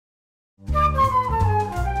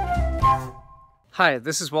Hi,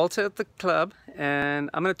 this is Walter at the club,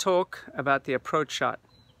 and I'm going to talk about the approach shot.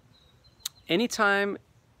 Anytime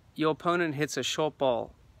your opponent hits a short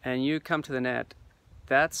ball and you come to the net,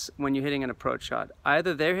 that's when you're hitting an approach shot.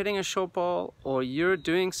 Either they're hitting a short ball or you're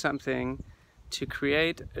doing something to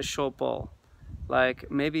create a short ball,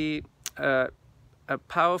 like maybe a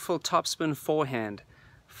powerful topspin forehand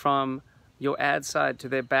from your ad side to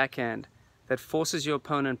their backhand that forces your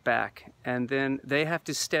opponent back, and then they have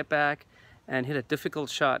to step back and hit a difficult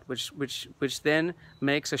shot which then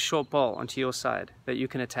makes a short ball onto your side that you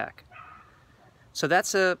can attack. So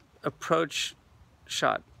that's a approach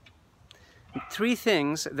shot. Three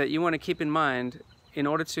things that you want to keep in mind in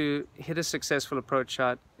order to hit a successful approach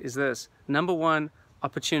shot is this. Number one,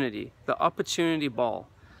 opportunity, the opportunity ball.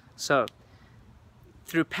 So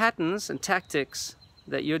through patterns and tactics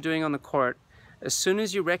that you're doing on the court, as soon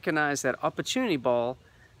as you recognize that opportunity ball,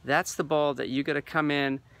 that's the ball that you got to come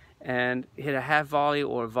in and hit a half volley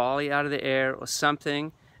or a volley out of the air or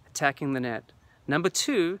something, attacking the net. Number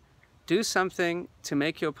two, do something to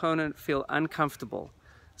make your opponent feel uncomfortable.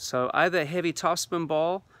 So either a heavy topspin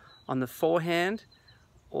ball on the forehand,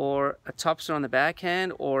 or a topspin on the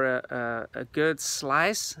backhand, or a good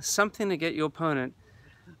slice, something to get your opponent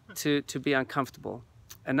to be uncomfortable.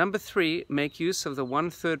 And number three, make use of the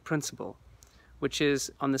 1/3 principle, which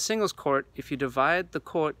is on the singles court, if you divide the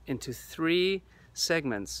court into 3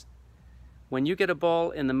 segments, when you get a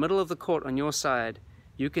ball in the middle of the court on your side,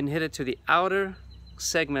 you can hit it to the outer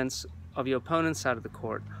segments of your opponent's side of the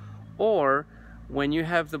court. Or when you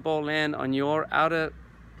have the ball land on your outer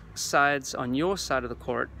sides on your side of the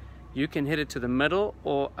court, you can hit it to the middle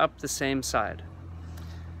or up the same side.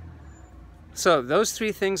 So those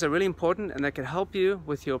 3 things are really important, and that can help you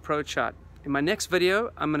with your approach shot. In my next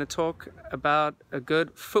video, I'm going to talk about a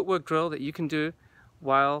good footwork drill that you can do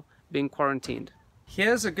while being quarantined.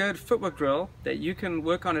 Here's a good footwork drill that you can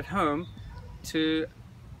work on at home to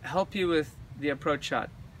help you with the approach shot.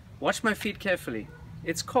 Watch my feet carefully.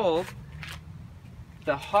 It's called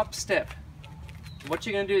the hop step. What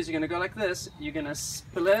you're going to do is you're going to go like this. You're going to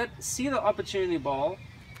split, see the opportunity ball,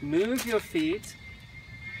 move your feet,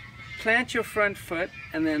 plant your front foot,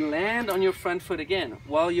 and then land on your front foot again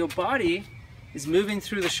while your body is moving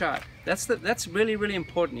through the shot. That's really, really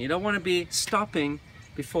important. You don't want to be stopping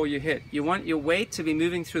before you hit. You want your weight to be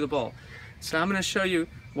moving through the ball. So I'm going to show you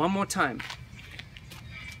one more time.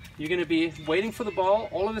 You're going to be waiting for the ball.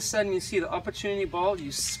 All of a sudden you see the opportunity ball.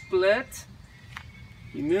 You split.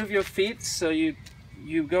 You move your feet, so you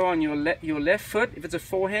go on your left foot. If it's a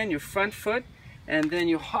forehand, your front foot, and then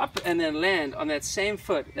you hop and then land on that same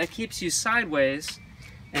foot. That keeps you sideways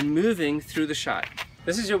and moving through the shot.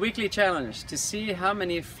 This is your weekly challenge to see how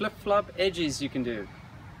many flip-flop edges you can do.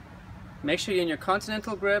 Make sure you're in your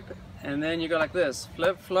continental grip, and then you go like this.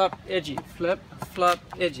 Flip, flop, edgy, flip, flop,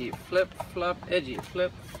 edgy, flip, flop, edgy,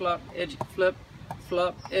 flip, flop, edgy, flip,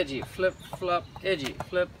 flop, edgy, flip, flop, edgy,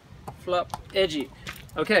 flip, flop, edgy.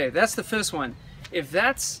 Okay, that's the first one. If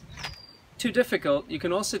that's too difficult, you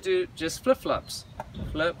can also do just flip-flops.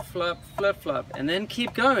 Flip, flop, flip, flop, and then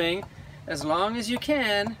keep going as long as you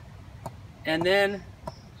can, and then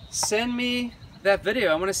send me that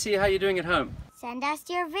video. I want to see how you're doing at home. Send us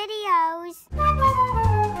your videos.